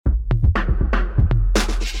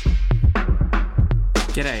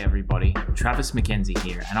G'day everybody, Travis McKenzie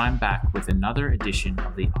here, and I'm back with another edition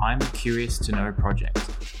of the I'm Curious to Know project,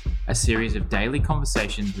 a series of daily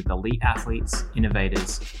conversations with elite athletes,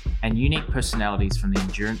 innovators, and unique personalities from the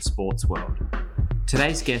endurance sports world.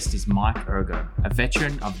 Today's guest is Mike Urgo, a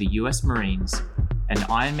veteran of the US Marines, an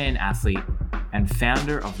Ironman athlete, and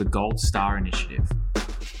founder of the Gold Star Initiative.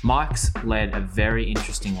 Mike's led a very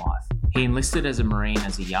interesting life. He enlisted as a Marine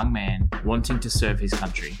as a young man, wanting to serve his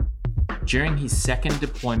country. During his second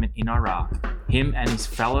deployment in Iraq, him and his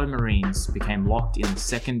fellow Marines became locked in the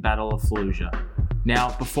Second Battle of Fallujah.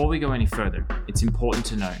 Now, before we go any further, it's important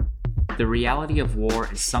to know, the reality of war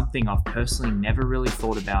is something I've personally never really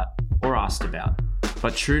thought about or asked about.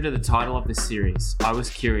 But true to the title of this series, I was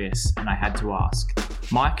curious and I had to ask.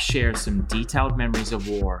 Mike shares some detailed memories of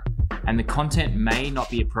war, and the content may not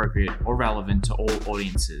be appropriate or relevant to all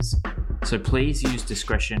audiences. So please use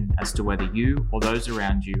discretion as to whether you or those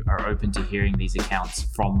around you are open to hearing these accounts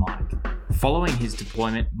from Mike. Following his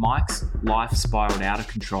deployment, Mike's life spiraled out of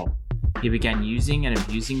control. He began using and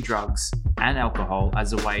abusing drugs and alcohol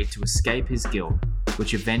as a way to escape his guilt,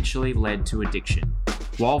 which eventually led to addiction.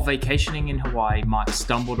 While vacationing in Hawaii, Mike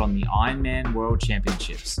stumbled on the Ironman World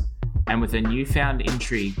Championships, and with a newfound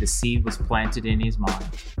intrigue, the seed was planted in his mind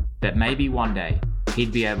that maybe one day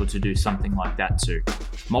he'd be able to do something like that too.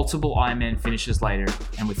 Multiple Ironman finishes later,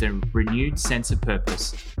 and with a renewed sense of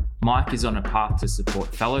purpose, Mike is on a path to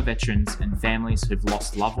support fellow veterans and families who've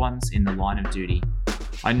lost loved ones in the line of duty.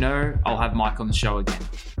 I know I'll have Mike on the show again,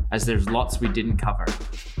 as there's lots we didn't cover,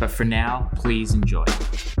 but for now, please enjoy.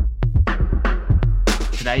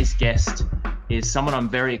 Today's guest is someone I'm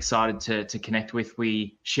very excited to connect with.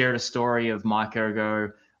 We shared a story of Mike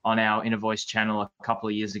Urgo on our Inner Voice channel a couple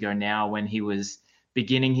of years ago now when he was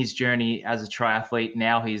beginning his journey as a triathlete.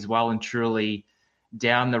 Now he's well and truly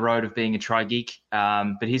down the road of being a tri-geek,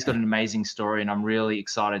 but he's got an amazing story, and I'm really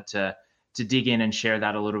excited to dig in and share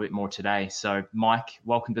that a little bit more today. So Mike,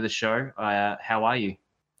 welcome to the show. How are you?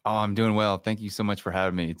 Oh, I'm doing well. Thank you so much for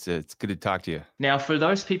having me. It's good to talk to you. Now, for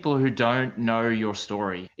those people who don't know your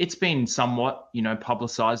story, it's been somewhat,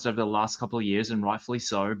 publicized over the last couple of years, and rightfully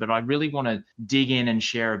so, but I really want to dig in and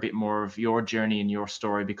share a bit more of your journey and your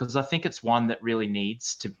story, because I think it's one that really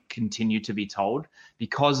needs to continue to be told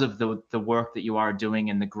because of the work that you are doing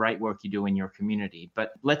and the great work you do in your community.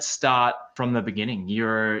 But let's start from the beginning.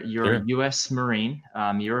 You're Sure. a US Marine,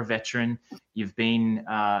 you're a veteran. You've been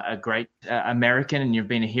a great American, and you've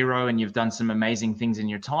been a hero, and you've done some amazing things in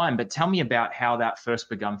your time. But tell me about how that first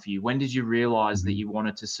begun for you. When did you realize that you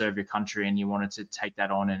wanted to serve your country and you wanted to take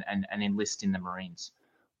that on and enlist in the Marines?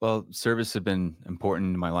 Well, service had been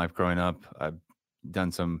important in my life growing up. I've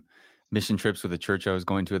done some mission trips with the church I was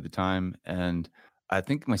going to at the time. And I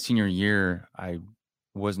think my senior year, I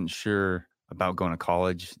wasn't sure about going to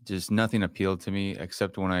college. Just nothing appealed to me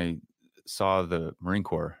except when I saw the Marine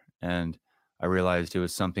Corps. And I realized it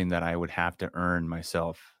was something that I would have to earn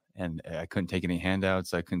myself. And I couldn't take any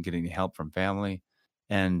handouts. I couldn't get any help from family.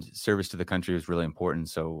 And service to the country was really important.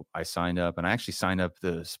 So I signed up, and I actually signed up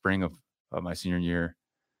the spring of my senior year,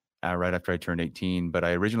 right after I turned 18. But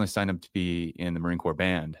I originally signed up to be in the Marine Corps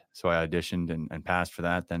band. So I auditioned and passed for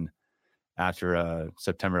that. Then after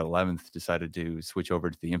September 11th, decided to switch over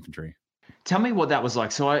to the infantry. Tell me what that was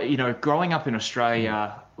like. So, growing up in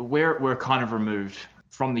Australia, we're kind of removed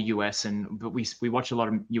from the US, but we watch a lot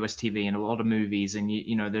of US TV and a lot of movies, and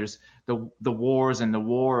there's the wars, and the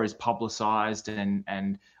war is publicized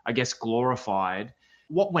and I guess glorified.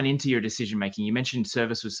 What went into your decision making? You mentioned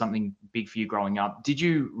service was something big for you growing up. Did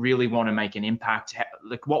you really want to make an impact?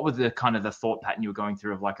 Like, what were the kind of the thought pattern you were going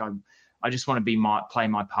through of like, I just want to play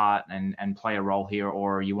my part and play a role here,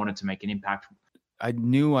 or you wanted to make an impact? I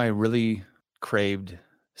knew I really craved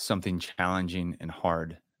something challenging and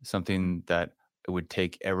hard, something that it would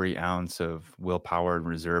take every ounce of willpower and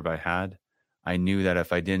reserve I had. I knew that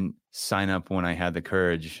if I didn't sign up when I had the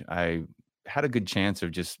courage, I had a good chance of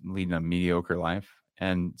just leading a mediocre life.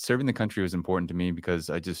 And serving the country was important to me because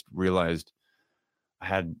I just realized I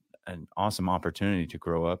had an awesome opportunity to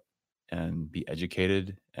grow up and be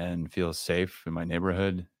educated and feel safe in my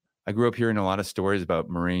neighborhood. I grew up hearing a lot of stories about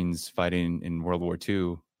Marines fighting in World War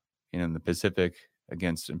II in the Pacific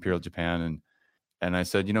against Imperial Japan. And I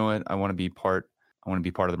said, you know what? I want to be part of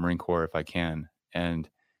the Marine Corps if I can, and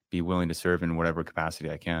be willing to serve in whatever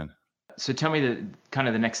capacity I can. So tell me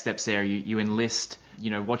the next steps there. You enlist,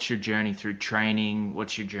 what's your journey through training?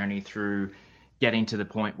 What's your journey through getting to the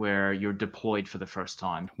point where you're deployed for the first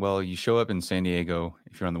time? Well, you show up in San Diego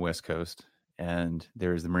if you're on the West Coast, and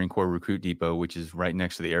there's the Marine Corps Recruit Depot, which is right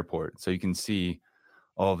next to the airport. So you can see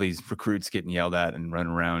all these recruits getting yelled at and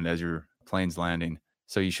running around as your plane's landing.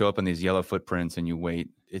 So you show up on these yellow footprints and you wait.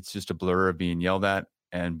 It's just a blur of being yelled at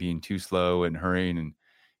and being too slow and hurrying and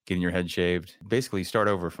getting your head shaved. Basically, start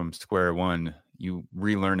over from square one. You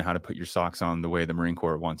relearn how to put your socks on the way the Marine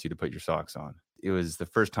Corps wants you to put your socks on. It was the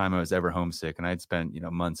first time I was ever homesick, and I'd spent,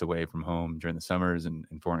 months away from home during the summers and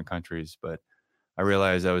in foreign countries. But I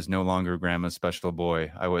realized I was no longer grandma's special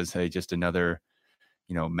boy. I was just another,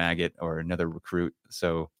 maggot or another recruit.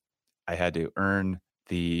 So I had to earn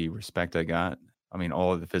the respect I got. I mean,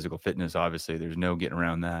 all of the physical fitness, obviously, there's no getting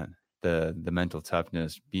around that. The mental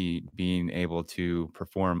toughness, being able to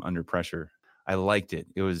perform under pressure. I liked it.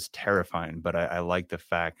 It was terrifying, but I liked the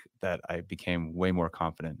fact that I became way more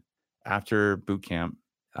confident. After boot camp,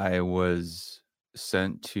 I was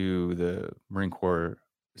sent to the Marine Corps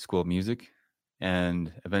School of Music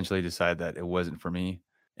and eventually decided that it wasn't for me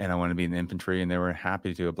and I wanted to be in the infantry, and they were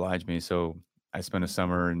happy to oblige me. So I spent a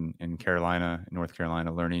summer in North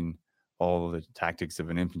Carolina, learning all of the tactics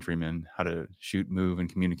of an infantryman, how to shoot, move, and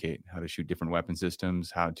communicate, how to shoot different weapon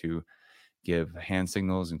systems, how to give hand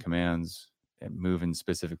signals and commands, and move in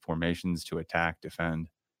specific formations to attack, defend.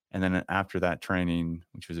 And then after that training,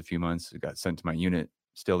 which was a few months, I got sent to my unit,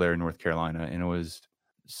 still there in North Carolina. And it was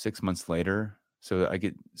 6 months later. So I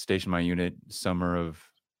get stationed my unit summer of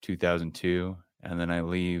 2002. And then I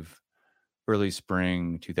leave early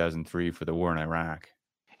spring 2003 for the war in Iraq.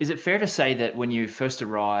 Is it fair to say that when you first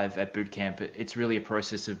arrive at boot camp, it's really a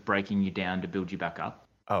process of breaking you down to build you back up?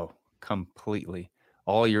 Oh, completely.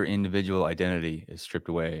 All your individual identity is stripped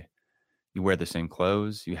away. You wear the same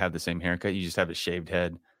clothes, you have the same haircut, you just have a shaved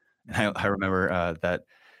head. And I remember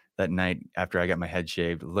that night after I got my head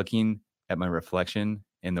shaved, looking at my reflection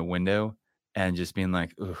in the window and just being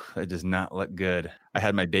like, "Ooh, that does not look good." I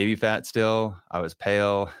had my baby fat still. I was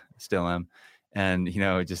pale, still am, and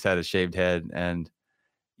just had a shaved head. And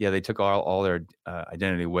yeah, they took all their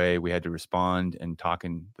identity away. We had to respond and talk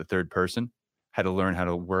in the third person. Had to learn how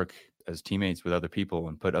to work as teammates with other people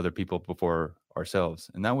and put other people before ourselves.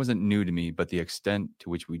 And that wasn't new to me, but the extent to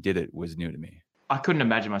which we did it was new to me. I couldn't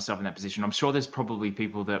imagine myself in that position. I'm sure there's probably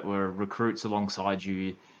people that were recruits alongside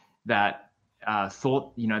you that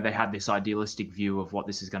thought, they had this idealistic view of what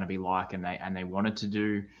this is going to be like, and they wanted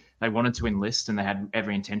to enlist, and they had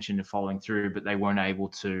every intention of following through, but they weren't able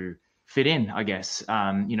to fit in, I guess.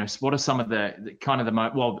 What are some of the kind of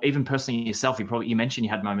well, even personally yourself, you mentioned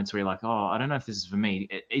you had moments where you're like, oh, I don't know if this is for me.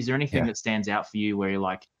 Is there anything that stands out for you where you're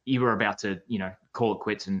like, you were about to, call it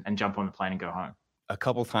quits and jump on the plane and go home? A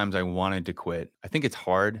couple times I wanted to quit. I think it's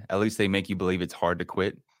hard. At least they make you believe it's hard to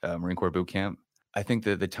quit Marine Corps boot camp. I think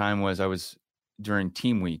that the time was I was during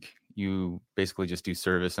team week. You basically just do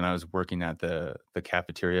service, and I was working at the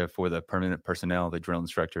cafeteria for the permanent personnel, the drill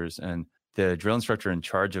instructors, and the drill instructor in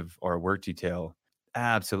charge of our work detail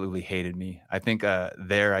absolutely hated me. I think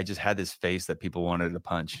there I just had this face that people wanted to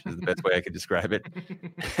punch is the best way I could describe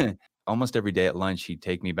it. Almost every day at lunch, he'd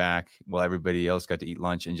take me back while everybody else got to eat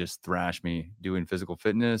lunch and just thrash me doing physical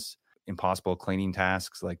fitness, impossible cleaning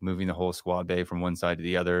tasks like moving the whole squad bay from one side to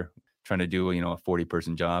the other, trying to do, a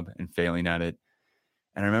 40-person job and failing at it.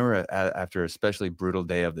 And I remember after a especially brutal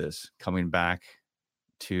day of this, coming back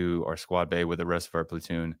to our squad bay with the rest of our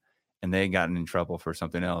platoon, and they had gotten in trouble for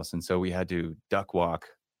something else. And so we had to duck walk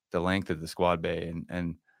the length of the squad bay.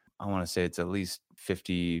 And I want to say it's at least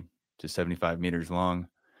 50 to 75 meters long.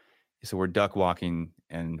 So we're duck walking,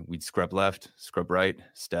 and we'd scrub left, scrub right,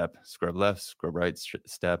 step, scrub left, scrub right,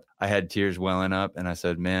 step. I had tears welling up, and I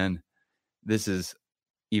said, man, this is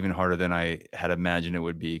even harder than I had imagined it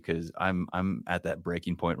would be, because I'm at that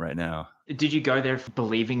breaking point right now. Did you go there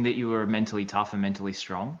believing that you were mentally tough and mentally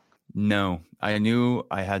strong? No, I knew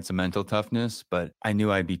I had some mental toughness, but I knew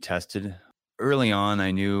I'd be tested. Early on,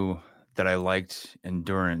 I knew that I liked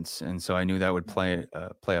endurance, and so I knew that would play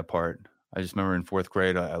a part. I just remember in fourth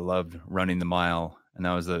grade, I loved running the mile, and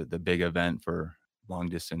that was the big event for long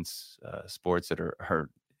distance sports at our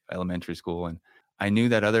elementary school. And I knew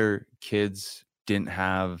that other kids didn't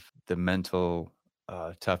have the mental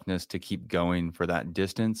toughness to keep going for that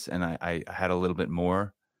distance, and I had a little bit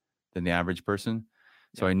more than the average person.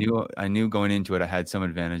 So I knew going into it, I had some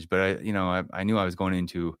advantage, but I knew I was going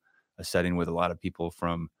into a setting with a lot of people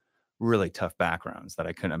from really tough backgrounds that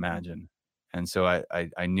I couldn't imagine. And so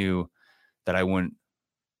I knew that I would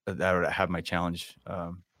have my challenge.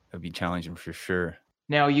 It would be challenging for sure.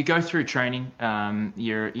 Now you go through training,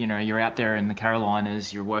 you're out there in the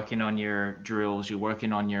Carolinas, you're working on your drills, you're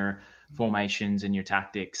working on your formations and your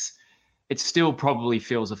tactics. It still probably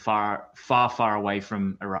feels far away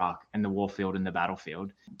from Iraq and the warfield and the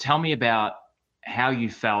battlefield. Tell me about how you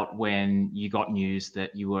felt when you got news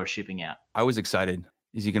that you were shipping out. I was excited.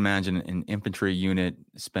 As you can imagine, an infantry unit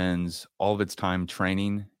spends all of its time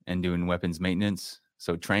training and doing weapons maintenance.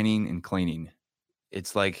 So training and cleaning.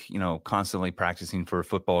 It's like, constantly practicing for a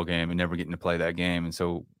football game and never getting to play that game. And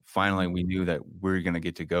so finally we knew that we're going to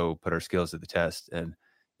get to go put our skills to the test. And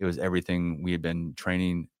it was everything we had been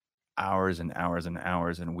training hours and hours and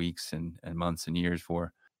hours and weeks and months and years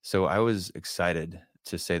for. So I was excited,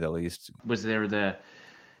 to say the least. Was there the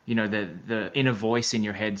inner voice in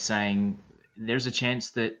your head saying there's a chance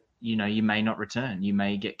that you may not return, you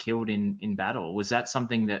may get killed in battle? Was that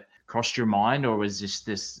something that crossed your mind, or was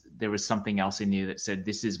there was something else in you that said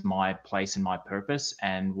this is my place and my purpose,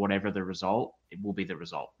 and whatever the result, it will be the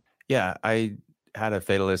result? Yeah, I had a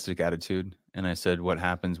fatalistic attitude, and I said what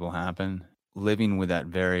happens will happen. Living with that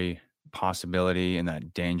very possibility and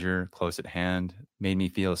that danger close at hand made me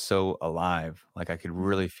feel so alive. Like I could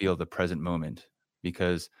really feel the present moment,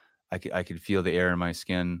 because I could feel the air in my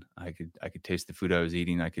skin. I could taste the food I was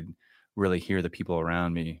eating. I could really hear the people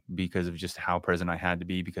around me because of just how present I had to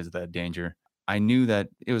be because of that danger. I knew that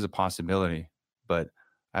it was a possibility, but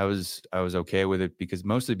I was okay with it, because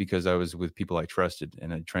mostly because I was with people I trusted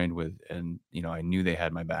and I trained with, and I knew they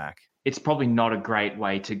had my back. It's probably not a great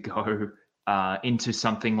way to go into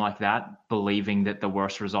something like that, believing that the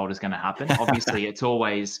worst result is going to happen. Obviously, it's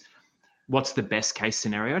always what's the best case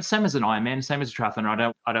scenario. Same as an Ironman, same as a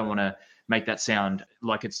triathlon. I don't want to make that sound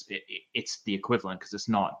like it's the equivalent, because it's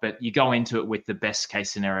not. But you go into it with the best case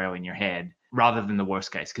scenario in your head rather than the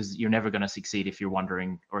worst case, because you're never going to succeed if you're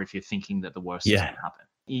wondering or if you're thinking that the worst is going to happen.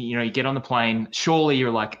 You get on the plane, surely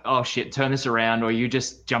you're like, oh shit, turn this around, or you're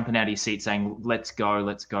just jumping out of your seat saying, let's go,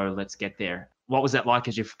 let's get there. What was that like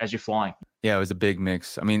as you're flying? Yeah, it was a big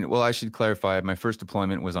mix. I mean, well, I should clarify. My first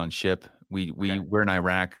deployment was on ship. We were in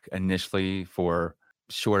Iraq initially for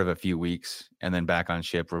short of a few weeks, and then back on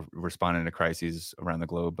ship, responding to crises around the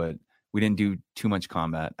globe. But we didn't do too much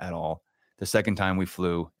combat at all. The second time we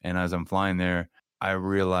flew, and as I'm flying there, I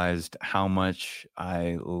realized how much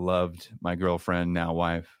I loved my girlfriend, now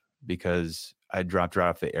wife, because I dropped her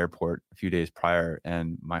off the airport a few days prior,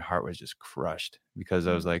 and my heart was just crushed, because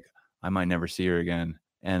I was like, I might never see her again.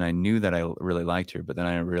 And I knew that I really liked her, but then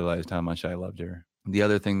I realized how much I loved her. The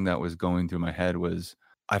other thing that was going through my head was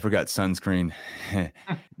I forgot sunscreen.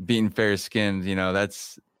 Being fair skinned,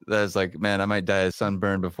 that's like, man, I might die of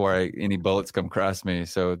sunburn before any bullets come across me.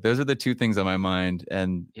 So those are the two things on my mind.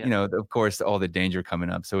 And, of course, all the danger coming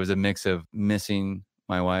up. So it was a mix of missing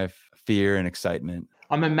my wife, fear, and excitement.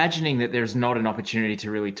 I'm imagining that there's not an opportunity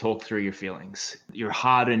to really talk through your feelings. You're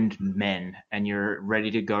hardened men and you're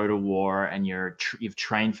ready to go to war, and you've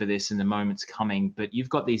trained for this and the moment's coming, but you've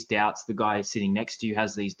got these doubts. The guy sitting next to you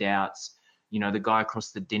has these doubts. The guy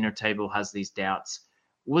across the dinner table has these doubts.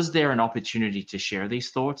 Was there an opportunity to share these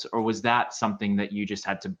thoughts, or was that something that you just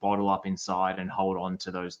had to bottle up inside and hold on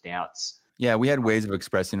to those doubts? Yeah, we had ways of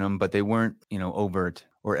expressing them, but they weren't, overt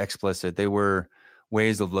or explicit. They were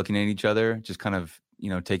ways of looking at each other, just kind of,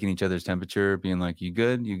 taking each other's temperature, being like, you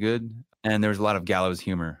good? You good? And there was a lot of gallows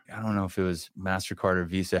humor. I don't know if it was MasterCard or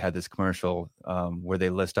Visa had this commercial where they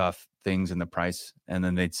list off things and the price, and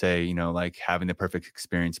then they'd say, like having the perfect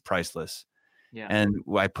experience, priceless. Yeah. And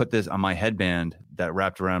I put this on my headband that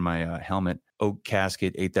wrapped around my helmet: oak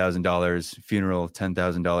casket, $8,000, funeral,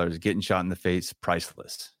 $10,000, getting shot in the face,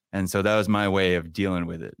 priceless. And so that was my way of dealing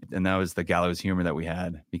with it. And that was the gallows humor that we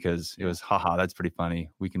had, because it was, haha, that's pretty funny.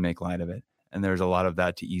 We can make light of it. And there's a lot of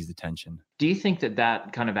that to ease the tension. Do you think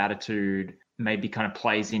that kind of attitude maybe kind of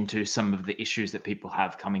plays into some of the issues that people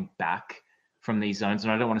have coming back from these zones?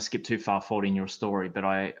 And I don't want to skip too far forward in your story, but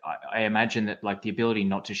I imagine that like the ability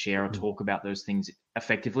not to share or talk about those things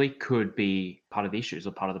effectively could be part of the issues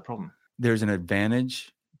or part of the problem. There's an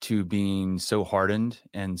advantage to being so hardened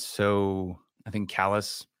and so, I think,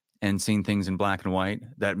 callous, and seeing things in black and white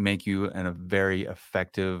that make you a very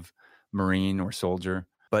effective Marine or soldier.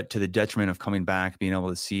 But to the detriment of coming back, being able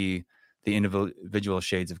to see the individual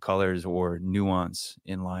shades of colors or nuance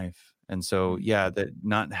in life. And so, that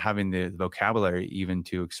not having the vocabulary even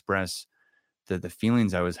to express the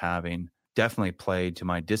feelings I was having definitely played to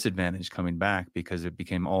my disadvantage coming back, because it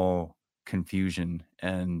became all confusion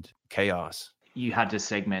and chaos. You had to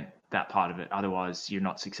segment that part of it. Otherwise, you're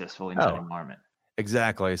not successful in that environment.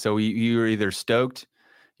 Exactly. So you were either stoked,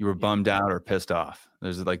 you were bummed out, or pissed off.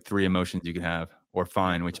 There's like three emotions you could have, or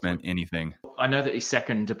fine, which meant anything. I know that your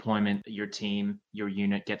second deployment, your team, your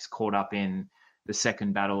unit gets caught up in the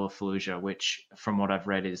second Battle of Fallujah, which from what I've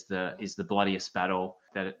read is the bloodiest battle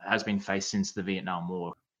that has been faced since the Vietnam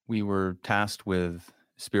War. We were tasked with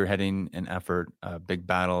spearheading an effort, a big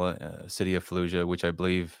battle, city of Fallujah, which I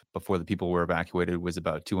believe before the people were evacuated was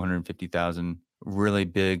about 250,000. Really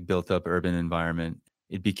big built up urban environment.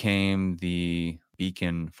 it became the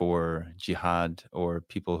beacon for jihad or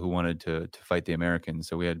people who wanted to fight the Americans.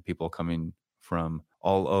 So we had people coming from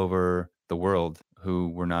all over the world who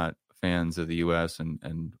were not fans of the US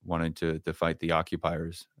and wanted to fight the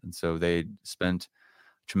occupiers. And so they spent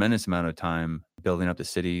a tremendous amount of time building up the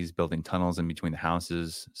cities, building tunnels in between the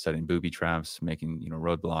houses, setting booby traps, making,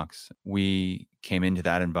 roadblocks. We came into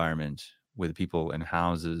that environment with people in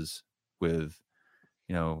houses with,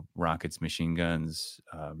 rockets, machine guns,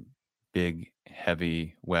 big,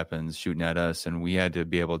 heavy weapons shooting at us. And we had to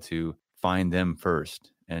be able to find them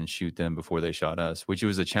first and shoot them before they shot us, which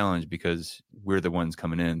was a challenge because we're the ones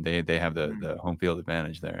coming in. They have the home field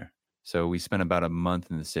advantage there. So we spent about a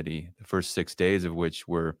month in the city, the first 6 days of which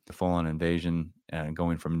were the full-on invasion and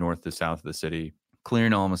going from north to south of the city,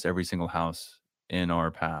 clearing almost every single house in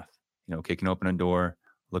our path, kicking open a door,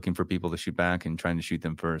 looking for people to shoot back and trying to shoot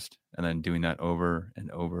them first, and then doing that over and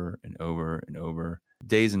over and over and over.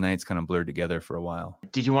 Days and nights kind of blurred together for a while.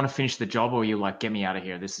 Did you want to finish the job, or were you like, get me out of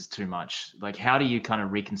here, this is too much? Like, how do you kind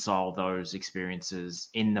of reconcile those experiences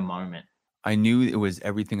in the moment? I knew it was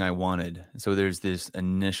everything I wanted. So there's this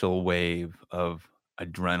initial wave of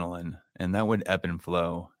adrenaline, and that would ebb and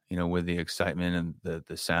flow, with the excitement and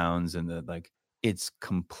the sounds and it's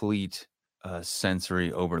complete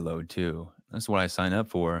sensory overload too. That's what I signed up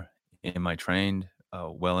for. Am I trained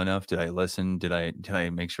well enough? Did I listen? Did I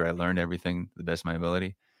make sure I learned everything to the best of my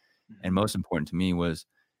ability? And most important to me was,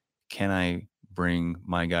 can I bring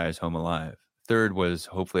my guys home alive? Third was,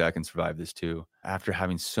 hopefully I can survive this too. After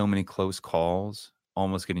having so many close calls,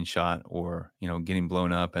 almost getting shot or, getting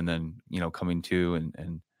blown up and then, coming to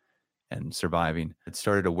and surviving, it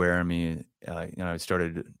started to wear me. I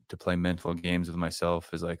started to play mental games with myself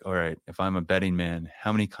as like, all right, if I'm a betting man,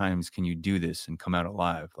 how many times can you do this and come out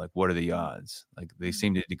alive? Like, what are the odds? Like, they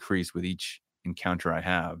seem to decrease with each encounter I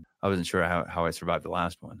have. I wasn't sure how I survived the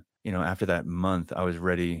last one. After that month, I was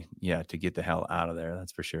ready, to get the hell out of there.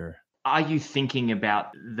 That's for sure. Are you thinking about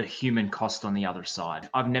the human cost on the other side?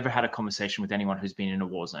 I've never had a conversation with anyone who's been in a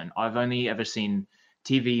war zone. I've only ever seen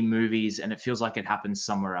TV, movies, and it feels like it happens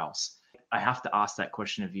somewhere else. I have to ask that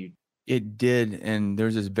question of you. It did. And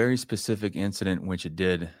there's this very specific incident in which it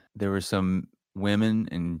did. There were some women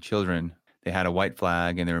and children. They had a white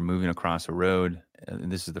flag and they were moving across a road.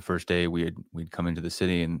 And this is the first day we'd come into the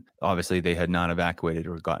city. And obviously they had not evacuated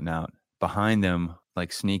or gotten out. Behind them,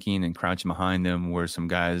 like sneaking and crouching behind them, were some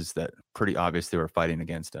guys that pretty obvious they were fighting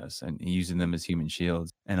against us and using them as human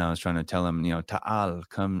shields. And I was trying to tell them, Ta'al,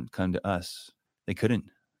 come to us. They couldn't.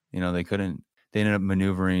 They couldn't. They ended up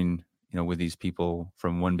maneuvering, with these people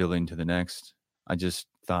from one building to the next. I just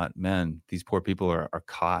thought, man, these poor people are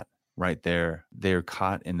caught right there. They're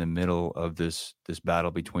caught in the middle of this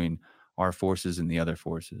battle between our forces and the other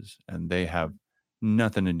forces, and they have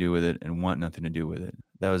nothing to do with it and want nothing to do with it.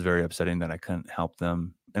 That was very upsetting that I couldn't help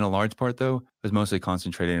them. In a large part, though, it was mostly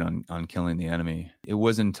concentrated on killing the enemy. It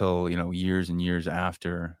wasn't until, years and years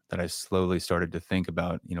after that I slowly started to think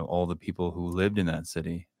about, all the people who lived in that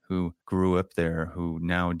city, who grew up there, who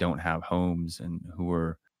now don't have homes and who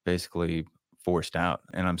were basically forced out.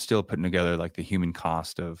 And I'm still putting together like the human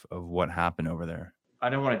cost of what happened over there. I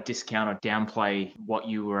don't want to discount or downplay what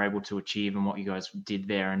you were able to achieve and what you guys did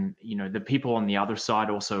there. And, the people on the other side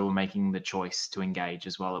also were making the choice to engage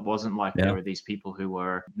as well. It wasn't like there were these people who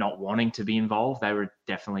were not wanting to be involved. They were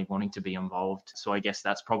definitely wanting to be involved. So I guess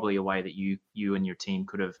that's probably a way that you and your team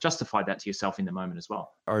could have justified that to yourself in the moment as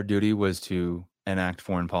well. Our duty was to enact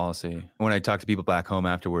foreign policy. When I talked to people back home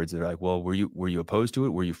afterwards, they're like, well, were you opposed to it?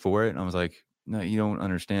 Were you for it? And I was like, no, you don't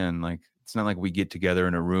understand. Like, it's not like we get together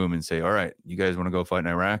in a room and say, all right, you guys want to go fight in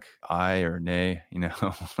Iraq? Aye or nay?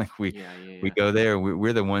 Like we go there.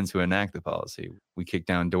 We're the ones who enact the policy. We kick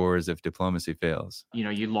down doors if diplomacy fails.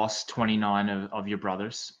 You lost 29 of your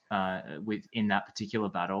brothers in that particular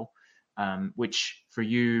battle, which for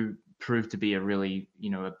you proved to be a really,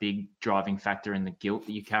 a big driving factor in the guilt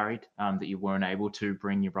that you carried, that you weren't able to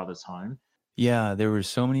bring your brothers home. Yeah, there were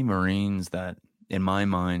so many Marines that, in my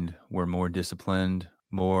mind, were more disciplined,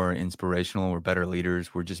 more inspirational, were better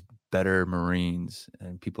leaders, were just better Marines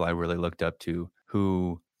and people I really looked up to,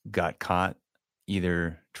 who got caught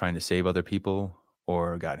either trying to save other people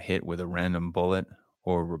or got hit with a random bullet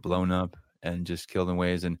or were blown up and just killed in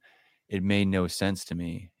ways. And it made no sense to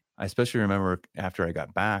me. I especially remember after I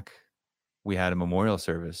got back, we had a memorial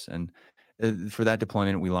service. And for that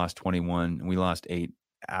deployment, we lost 21 and we lost 8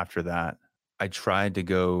 after that. I tried to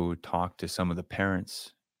go talk to some of the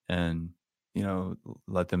parents and,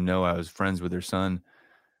 let them know I was friends with their son,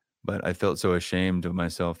 but I felt so ashamed of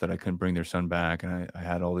myself that I couldn't bring their son back. And I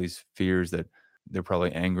had all these fears that they're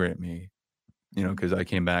probably angry at me, because I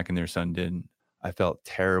came back and their son didn't. I felt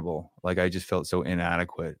terrible. Like I just felt so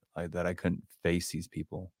inadequate, like that I couldn't face these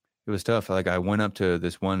people. It was tough. Like I went up to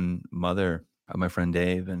this one mother of my friend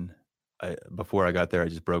Dave, and before I got there, I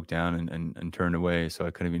just broke down and turned away. So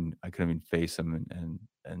I couldn't even face them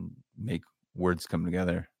and make words come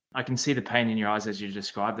together. I can see the pain in your eyes as you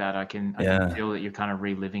describe that. I can Yeah. feel that you're kind of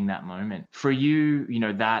reliving that moment. For you,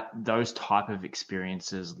 that those type of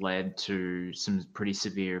experiences led to some pretty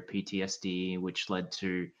severe PTSD, which led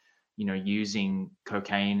to, using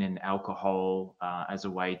cocaine and alcohol as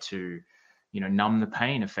a way to, numb the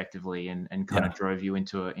pain effectively, and kind of Yeah. drove you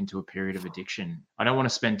into a period of addiction. I don't want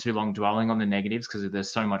to spend too long dwelling on the negatives because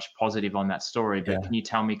there's so much positive on that story, but Yeah. can you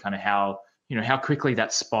tell me kind of how quickly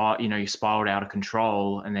that you spiraled out of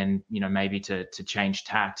control, and then, maybe to change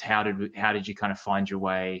tact? How did you kind of find your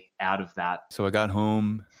way out of that? So I got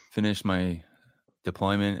home, finished my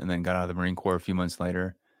deployment, and then got out of the Marine Corps a few months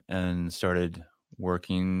later and started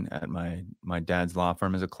working at my dad's law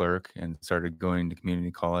firm as a clerk, and started going to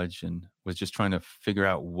community college, and was just trying to figure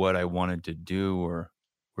out what I wanted to do, or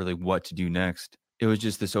really what to do next. It was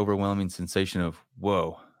just this overwhelming sensation of,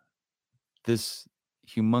 whoa, this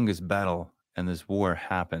humongous battle and this war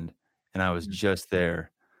happened, and I was Mm. just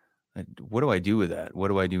there. What do I do with that? What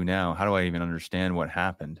do I do now? How do I even understand what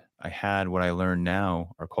happened? I had what I learned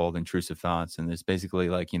now are called intrusive thoughts. And there's basically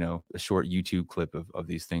like, a short YouTube clip of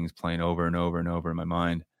these things playing over and over and over in my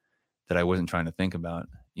mind that I wasn't trying to think about.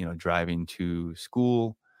 Driving to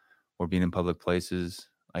school or being in public places,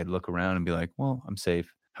 I'd look around and be like, well, I'm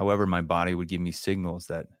safe. However, my body would give me signals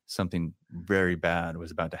that something very bad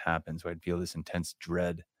was about to happen. So I'd feel this intense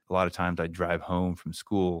dread. A lot of times I'd drive home from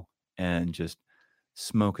school and just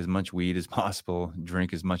smoke as much weed as possible,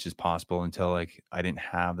 drink as much as possible until like I didn't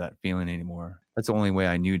have that feeling anymore. That's the only way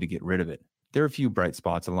I knew to get rid of it. There are a few bright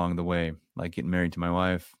spots along the way, like getting married to my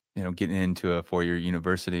wife, getting into a 4-year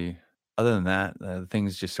university. Other than that,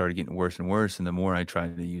 things just started getting worse and worse. And the more I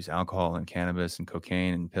tried to use alcohol and cannabis and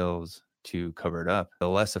cocaine and pills to cover it up, the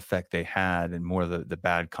less effect they had and more the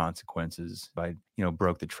bad consequences. I,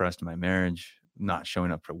 broke the trust in my marriage, not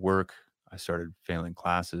showing up for work. I started failing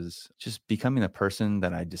classes, just becoming a person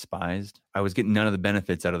that I despised. I was getting none of the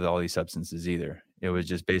benefits out of all these substances either. It was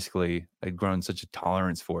just basically I'd grown such a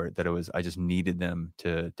tolerance for it that I just needed them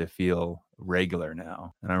to feel regular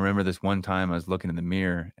now. And I remember this one time I was looking in the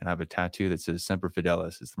mirror and I have a tattoo that says Semper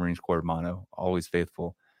Fidelis. It's the Marine Corps motto, always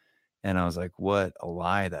faithful. And I was like, what a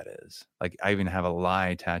lie that is. Like I even have a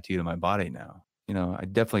lie tattooed on my body now. I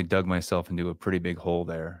definitely dug myself into a pretty big hole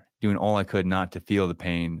there, doing all I could not to feel the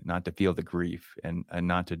pain, not to feel the grief, and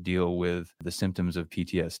not to deal with the symptoms of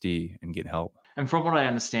PTSD and get help. And from what I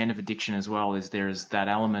understand of addiction as well, is there's that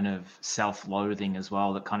element of self-loathing as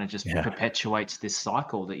well that kind of just Yeah. perpetuates this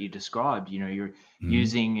cycle that you described. You're Mhm.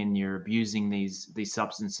 using and you're abusing these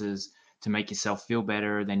substances to make yourself feel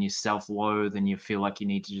better, then you self-loathe and you feel like you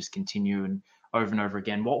need to just continue and over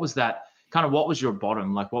again. What was your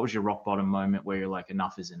bottom? Like, what was your rock bottom moment where you're like,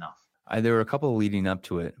 enough is enough? There were a couple leading up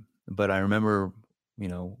to it, but I remember,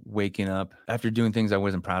 waking up after doing things I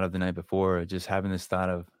wasn't proud of the night before, just having this thought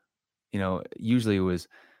of, usually it was,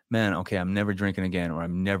 man, okay, I'm never drinking again, or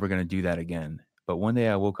I'm never going to do that again. But one day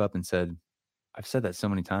I woke up and said, I've said that so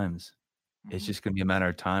many times. It's Mhm. just going to be a matter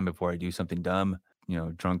of time before I do something dumb,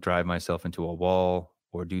 drunk drive myself into a wall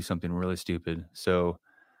or do something really stupid. So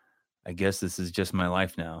I guess this is just my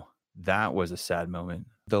life now. That was a sad moment.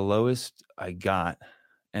 The lowest I got,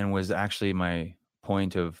 and was actually my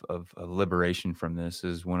point of liberation from this,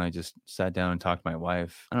 is when I just sat down and talked to my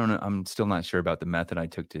wife. I don't know. I'm still not sure about the method I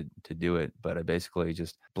took to do it, but I basically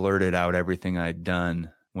just blurted out everything I'd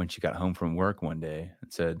done when she got home from work one day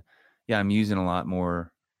and said, yeah, I'm using a lot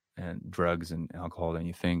more and drugs and alcohol than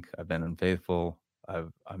you think. I've been unfaithful.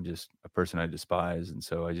 I'm just a person I despise. And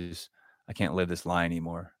so I can't live this lie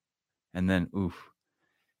anymore. And then, oof,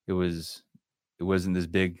 it was it wasn't this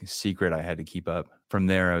big secret I had to keep up. From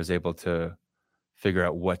there, I was able to figure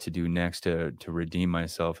out what to do next to redeem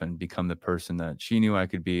myself and become the person that she knew I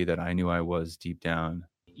could be, that I knew I was deep down.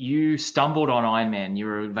 You stumbled on Ironman. You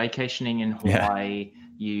were vacationing in Yeah. Hawaii.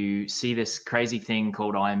 You see this crazy thing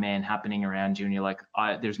called Ironman happening around you, and you're like,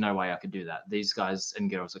 there's no way I could do that. These guys and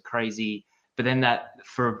girls are crazy. But then that,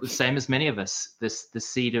 for the same as many of us, the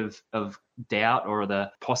seed of doubt or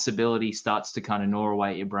the possibility starts to kind of gnaw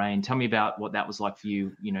away at your brain. Tell me about what that was like for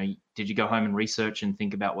you. Did you go home and research and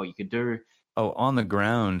think about what you could do? Oh, on the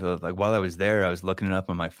ground, like while I was there, I was looking it up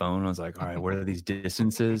on my phone. I was like, all right, what are these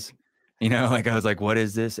distances? Like I was like, what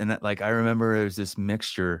is this? And that, like, I remember it was this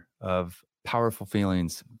mixture of powerful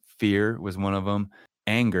feelings. Fear was one of them,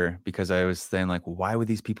 anger, because I was saying, like, why would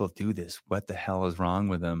these people do this? What the hell is wrong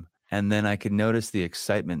with them? And then I could notice the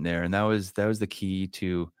excitement there. And that was the key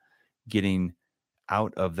to getting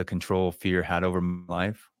out of the control fear had over my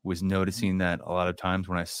life, was Mhm. noticing that a lot of times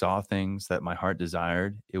when I saw things that my heart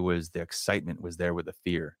desired, it was the excitement was there with the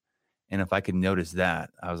fear. And if I could notice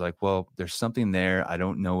that, I was like, well, there's something there. I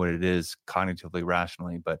don't know what it is cognitively,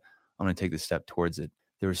 rationally, but I'm going to take the step towards it.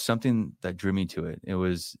 There was something that drew me to it. It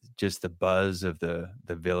was just the buzz of the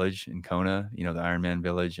village in Kona, the Ironman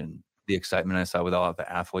village, and the excitement I saw with all of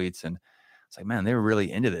the athletes. And it's like, man, they were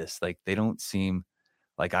really into this. Like they don't seem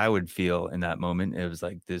like I would feel in that moment. It was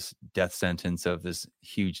like this death sentence of this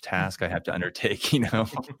huge task I have to undertake,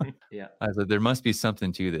 Yeah. I was like, there must be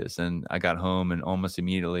something to this. And I got home and almost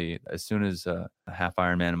immediately, as soon as a half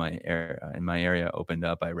Ironman in my area opened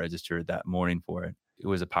up, I registered that morning for it. It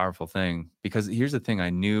was a powerful thing because here's the thing: I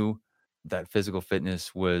knew that physical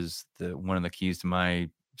fitness was the one of the keys to my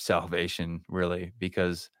salvation, really,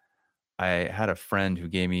 because I had a friend who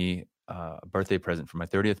gave me a birthday present for my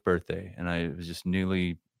 30th birthday, and I was just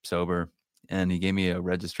newly sober, and he gave me a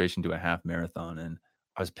registration to a half marathon, and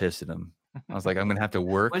I was pissed at him. I was like, "I'm gonna have to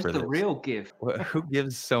work Where's for the this. real gift? Who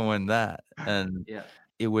gives someone that?" And Yeah.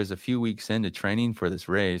 it was a few weeks into training for this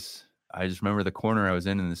race. I just remember the corner I was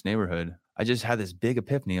in this neighborhood. I just had this big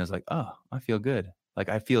epiphany. I was like, "Oh, I feel good. Like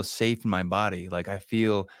I feel safe in my body. Like I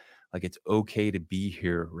feel like it's okay to be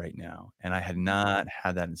here right now." And I had not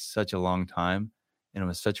had that in such a long time, and it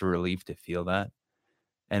was such a relief to feel that.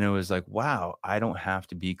 And it was like, wow, I don't have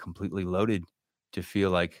to be completely loaded to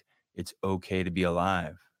feel like it's okay to be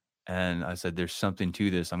alive. And I said, there's something to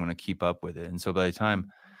this. I'm going to keep up with it. And so by the time Mhm.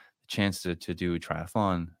 the chance to do a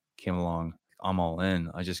triathlon came along, I'm all in.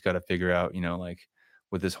 I just got to figure out, like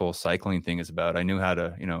what this whole cycling thing is about. I knew how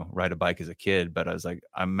to, ride a bike as a kid, but I was like,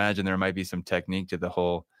 I imagine there might be some technique to the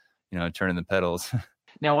whole, turning the pedals.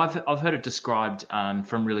 Now, I've heard it described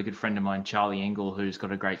from a really good friend of mine, Charlie Engel, who's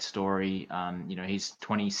got a great story. He's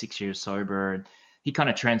 26 years sober, and he kind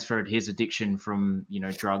of transferred his addiction from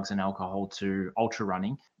drugs and alcohol to ultra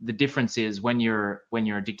running. The difference is when you're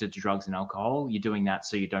addicted to drugs and alcohol, you're doing that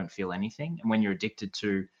so you don't feel anything, and when you're addicted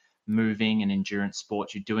to moving and endurance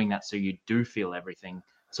sports, you're doing that so you do feel everything.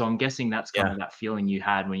 So I'm guessing that's kind Yeah. of that feeling you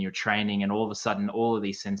had when you're training, and all of a sudden, all of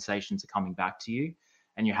these sensations are coming back to you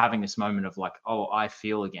and you're having this moment of like, oh, I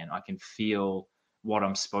feel again. I can feel what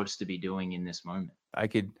I'm supposed to be doing in this moment. I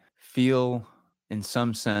could feel in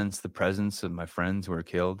some sense the presence of my friends who were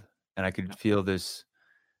killed, and I could Yeah. feel this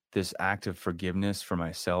act of forgiveness for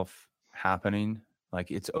myself happening.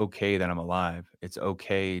 Like it's okay that I'm alive. It's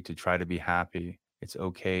okay to try to be happy. It's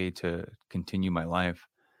okay to continue my life.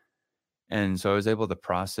 And so I was able to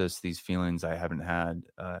process these feelings I haven't had,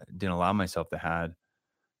 didn't allow myself to had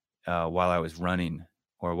while I was running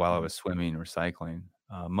or while I Mhm. was swimming or cycling.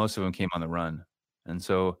 Most of them came on the run. And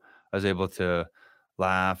so I was able to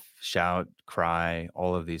laugh, shout, cry,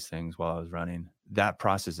 all of these things while I was running. That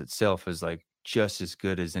process itself is like just as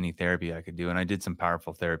good as any therapy I could do. And I did some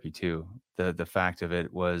powerful therapy too. The fact of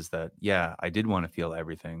it was that, yeah, I did want to feel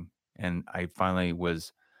everything. And I finally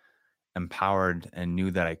was empowered and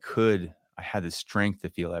knew that I had the strength to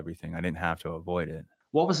feel everything. I didn't have to avoid it.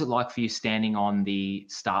 What was it like for you standing on the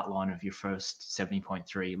start line of your first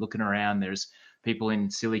 70.3, looking around? There's people in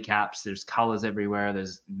silly caps, there's colors everywhere,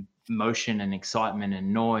 there's motion and excitement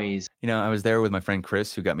and noise. I was there with my friend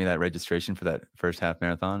Chris, who got me that registration for that first half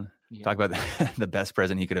marathon. Yeah. Talk about the best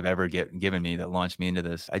present he could have ever given me that launched me into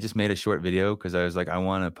this. I just made a short video because I was like, I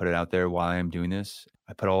want to put it out there while I'm doing this.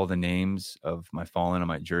 I put all the names of my fallen on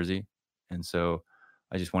my jersey. And so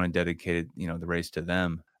I just want to dedicate it, the race to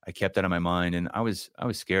them. I kept that in my mind, and I was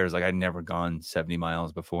scared. I was like, I'd never gone 70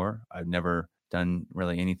 miles before. I've never done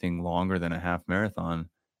really anything longer than a half marathon,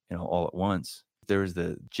 all at once. There was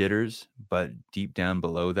the jitters, but deep down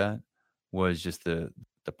below that was just the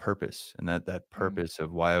purpose, and that Mm. purpose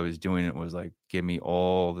of why I was doing it was like give me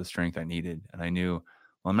all the strength I needed. And I knew,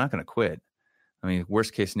 well, I'm not going to quit. I mean,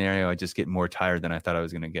 worst case scenario, I just get more tired than I thought I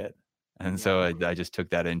was going to get. And Yeah. so I just took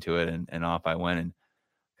that into it, and off I went. And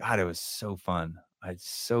God, it was so fun. It's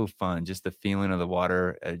so fun. Just the feeling of the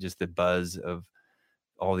water, just the buzz of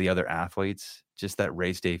all the other athletes, just that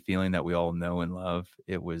race day feeling that we all know and love.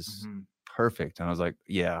 It was Mhm. perfect. And I was like,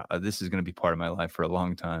 yeah, this is going to be part of my life for a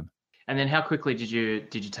long time. And then how quickly did you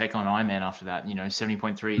take on Ironman after that?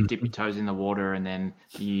 70.3, dip your Mhm. toes in the water, and then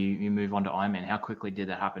you move on to Ironman. How quickly did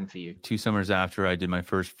that happen for you? 2 summers after, I did my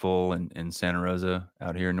first full in Santa Rosa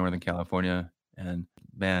out here in Northern California. And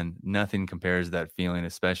man, nothing compares to that feeling,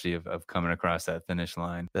 especially of coming across that finish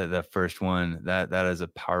line. The first one, that is a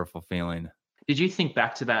powerful feeling. Did you think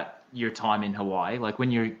back to that your time in Hawaii, like when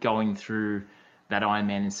you're going through that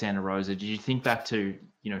Ironman in Santa Rosa, did you think back to,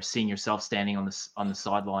 seeing yourself standing on the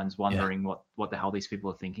sidelines, Yeah, wondering what the hell these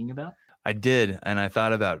people are thinking about? I did. And I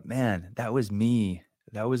thought about, man, that was me.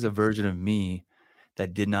 That was a version of me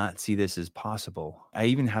that did not see this as possible. I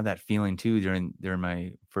even had that feeling too during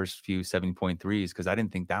my first few 70.3s because I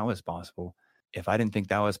didn't think that was possible. If I didn't think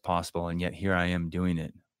that was possible and yet here I am doing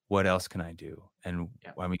it, what else can I do? And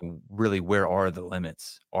Yeah. I mean, really, where are the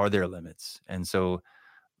limits? Are there limits? And so,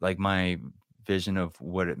 like, my vision of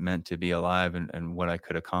what it meant to be alive and what I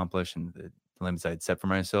could accomplish and the limits I'd set for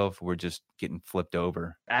myself were just getting flipped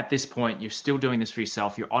over. At this point, you're still doing this for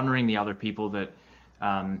yourself. You're honoring the other people that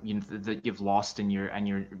that you've lost, and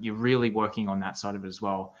you're really working on that side of it as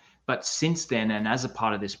well. But since then, and as a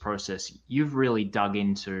part of this process, you've really dug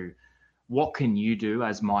into what can you do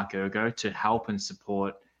as Mike Ergo to help and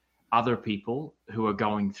support other people who are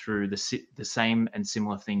going through the same and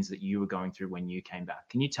similar things that you were going through when you came back.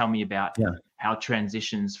 Can you tell me about Yeah. how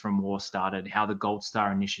transitions from war started, how the Gold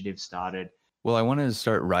Star Initiative started? Well, I wanted to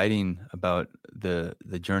start writing about the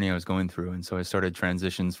journey I was going through, and so I started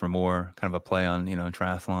Transitions for More, kind of a play on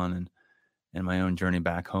triathlon and my own journey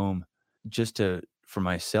back home, just to for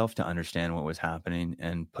myself to understand what was happening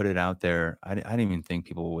and put it out there. I didn't even think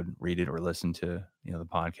people would read it or listen to the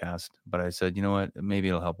podcast, but I said, you know what, maybe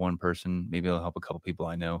it'll help one person, maybe it'll help a couple people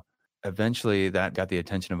I know. Eventually, that got the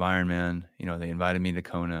attention of Ironman. They invited me to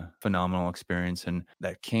Kona, phenomenal experience, and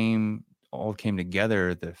that all came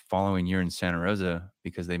together the following year in Santa Rosa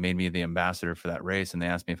because they made me the ambassador for that race and they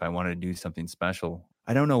asked me if I wanted to do something special.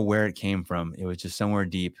 I don't know where it came from. It was just somewhere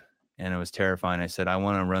deep and it was terrifying. I said, I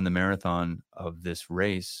want to run the marathon of this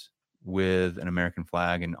race with an American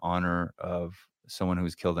flag in honor of someone who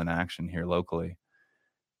was killed in action here locally.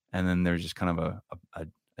 And then there's just kind of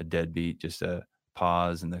a deadbeat, just a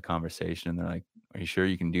pause in the conversation. And they're like, are you sure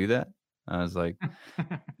you can do that? I was like,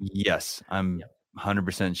 yes, I'm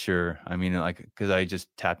 100% sure. I mean, like, because I just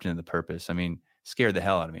tapped into the purpose. I mean, scared the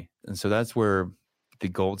hell out of me. And so that's where the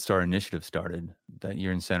Gold Star Initiative started. That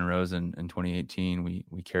year in Santa Rosa in 2018, we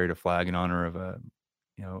carried a flag in honor of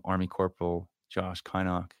Army Corporal Josh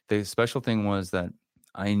Kynock. The special thing was that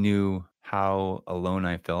I knew how alone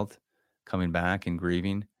I felt coming back and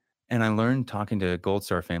grieving. And I learned talking to Gold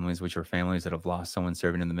Star families, which are families that have lost someone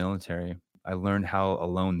serving in the military. I learned how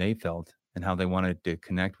alone they felt and how they wanted to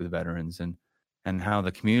connect with veterans and how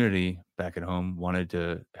the community back at home wanted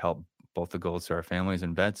to help both the Gold Star families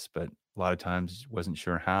and vets, but a lot of times wasn't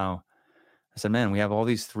sure how. I said, man, we have all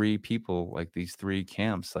these three people, like these three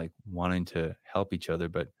camps, like wanting to help each other,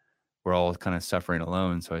 but we're all kind of suffering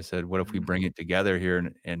alone. So I said, what if we bring it together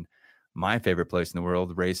here in my favorite place in the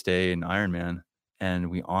world, Race Day and Ironman,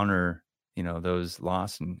 and we honor, those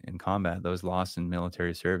lost in combat, those lost in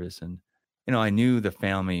military service. And, I knew the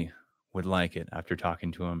family would like it after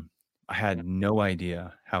talking to them. I had no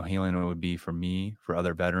idea how healing it would be for me, for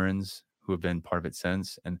other veterans who have been part of it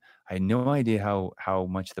since. And I had no idea how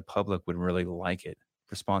much the public would really like it.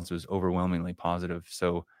 Response was overwhelmingly positive.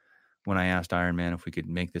 So when I asked Ironman if we could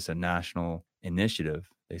make this a national initiative,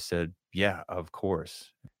 they said, yeah, of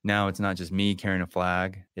course. Now it's not just me carrying a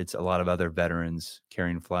flag. It's a lot of other veterans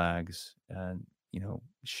carrying flags and,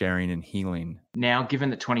 sharing and healing. Now,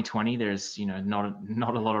 given that 2020, there's, not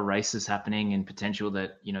a lot of races happening and potential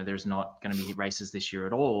that, there's not going to be races this year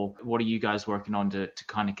at all. What are you guys working on to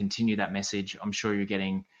kind of continue that message? I'm sure you're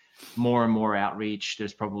getting more and more outreach.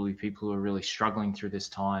 There's probably people who are really struggling through this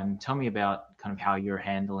time. Tell me about kind of how you're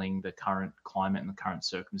handling the current climate and the current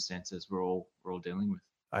circumstances we're all dealing with.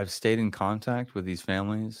 I've stayed in contact with these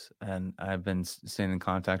families, and I've been staying in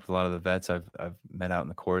contact with a lot of the vets I've met out in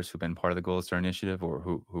the course who've been part of the Gold Star Initiative or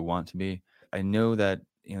who want to be. I know that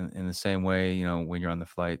in the same way, when you're on the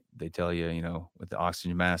flight, they tell you, with the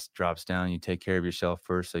oxygen mask drops down, you take care of yourself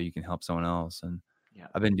first so you can help someone else. And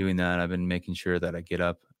I've been doing that. I've been making sure that I get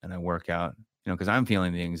up and I work out, because I'm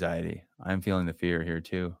feeling the anxiety. I'm feeling the fear here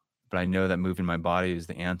too. But I know that moving my body is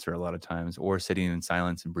the answer a lot of times, or sitting in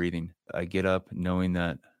silence and breathing. I get up knowing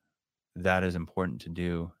that is important to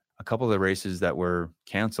do. A couple of the races that were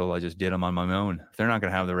canceled, I just did them on my own. If they're not going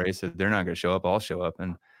to have the race, if they're not going to show up, I'll show up.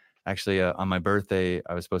 And actually, on my birthday,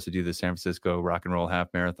 I was supposed to do the San Francisco Rock and Roll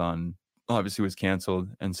Half Marathon. Obviously, was canceled,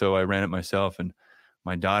 and so I ran it myself. And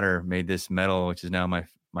my daughter made this medal, which is now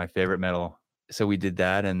my favorite medal. So we did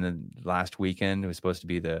that, and the last weekend it was supposed to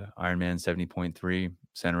be the Ironman 70.3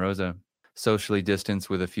 Santa Rosa. Socially distanced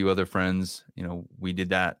with a few other friends, we did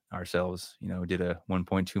that ourselves. Did a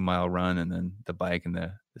 1.2 mile run and then the bike and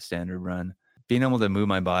the standard run. Being able to move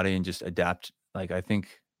my body and just adapt, like I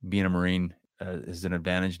think being a Marine is an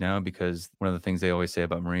advantage now, because one of the things they always say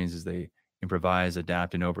about Marines is they improvise,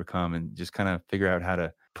 adapt, and overcome, and just kind of figure out how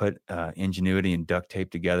to put ingenuity and duct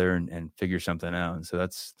tape together and figure something out. And so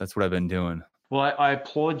that's what I've been doing. Well, I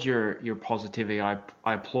applaud your positivity. I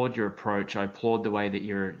applaud your approach. I applaud the way that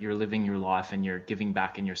you're living your life and you're giving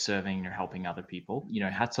back and you're serving and you're helping other people. You know,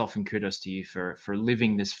 hats off and kudos to you for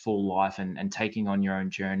living this full life and taking on your own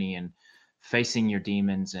journey and facing your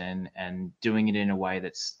demons and doing it in a way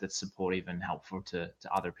that's supportive and helpful to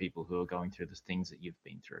other people who are going through the things that you've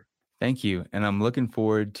been through. Thank you. And I'm looking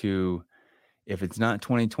forward to, if it's not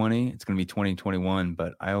 2020, it's going to be 2021,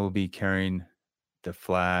 but I will be carrying the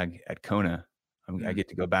flag at Kona. I get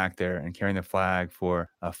to go back there and carrying the flag for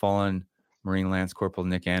a fallen Marine Lance Corporal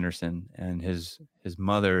Nick Anderson, and his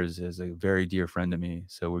mother is a very dear friend to me.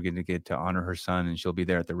 So we're going to get to honor her son, and she'll be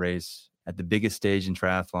there at the race at the biggest stage in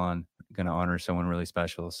triathlon. Going to honor someone really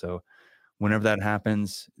special. So whenever that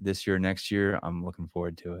happens this year, next year, I'm looking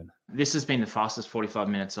forward to it. This has been the fastest 45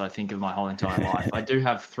 minutes, I think, of my whole entire life. I do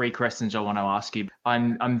have 3 questions I want to ask you.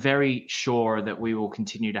 I'm very sure that we will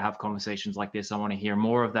continue to have conversations like this. I want to hear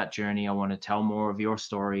more of that journey. I want to tell more of your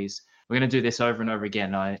stories. We're going to do this over and over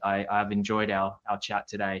again. I've enjoyed our chat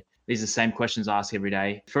today. These are the same questions I ask every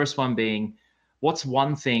day. First one being, what's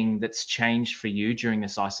one thing that's changed for you during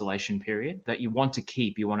this isolation period that you want to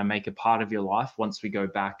keep, you want to make a part of your life once we go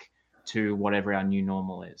back to whatever our new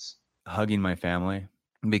normal is? Hugging my family,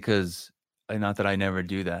 because not that I never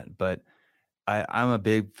do that, but I'm a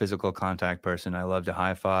big physical contact person. I love to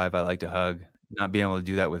high five. I like to hug. Not being able to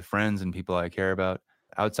do that with friends and people I care about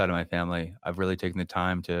outside of my family, I've really taken the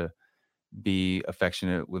time to be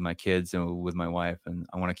affectionate with my kids and with my wife, and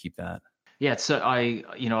I want to keep that. Yeah, so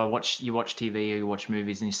you watch TV or you watch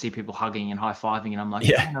movies and you see people hugging and high fiving, and I'm like,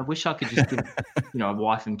 yeah. Man, I wish I could just give a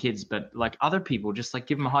wife and kids, but like other people, just like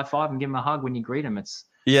give them a high five and give them a hug when you greet them. I'm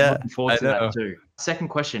looking forward to that too. Second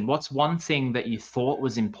question: what's one thing that you thought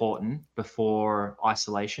was important before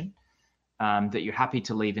isolation that you're happy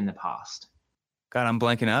to leave in the past? God, I'm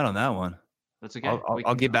blanking out on that one. That's okay.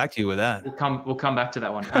 I'll get back to you with that. We'll come back to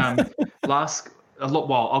that one.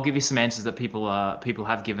 I'll give you some answers that people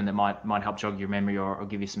have given that might help jog your memory or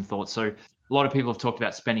give you some thoughts. So a lot of people have talked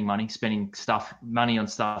about spending money on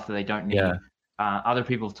stuff that they don't need. Yeah. Other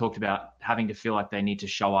people have talked about having to feel like they need to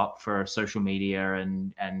show up for social media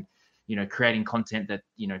and creating content that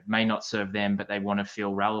may not serve them, but they want to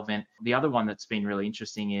feel relevant. The other one that's been really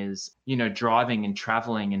interesting is driving and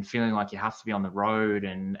traveling and feeling like you have to be on the road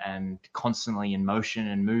and constantly in motion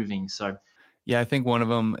and moving. So yeah, I think one of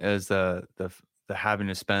them is the having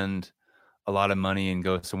to spend a lot of money and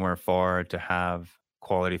go somewhere far to have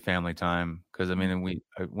quality family time. Because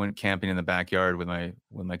I went camping in the backyard with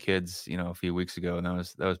my kids, a few weeks ago, and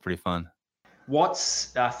that was pretty fun.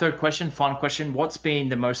 What's third question, final question? What's been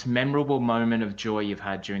the most memorable moment of joy you've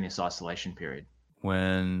had during this isolation period?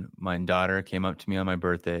 When my daughter came up to me on my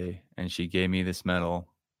birthday and she gave me this medal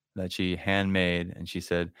that she handmade, and she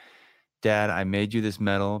said, "Dad, I made you this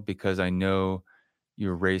medal because I know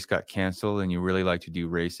your race got canceled and you really like to do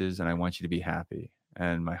races, and I want you to be happy."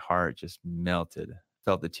 And my heart just melted.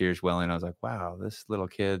 Felt the tears welling. I was like, wow, this little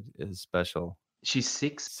kid is special. She's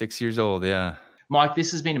 6? 6 years old, yeah. Mike,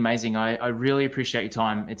 this has been amazing. I really appreciate your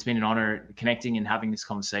time. It's been an honor connecting and having this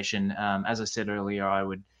conversation. As I said earlier, I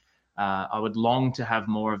would long to have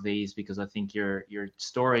more of these because I think your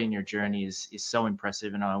story and your journey is so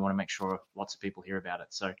impressive, and I want to make sure lots of people hear about it.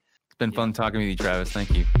 So it's been fun talking with you, Travis. Thank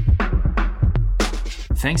you.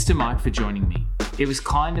 Thanks to Mike for joining me. It was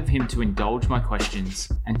kind of him to indulge my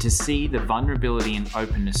questions, and to see the vulnerability and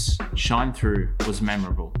openness shine through was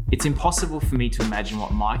memorable. It's impossible for me to imagine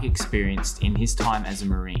what Mike experienced in his time as a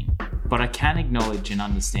Marine, but I can acknowledge and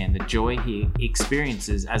understand the joy he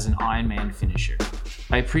experiences as an Ironman finisher.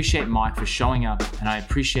 I appreciate Mike for showing up, and I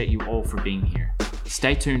appreciate you all for being here.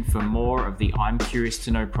 Stay tuned for more of the I'm Curious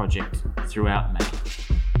to Know project throughout May.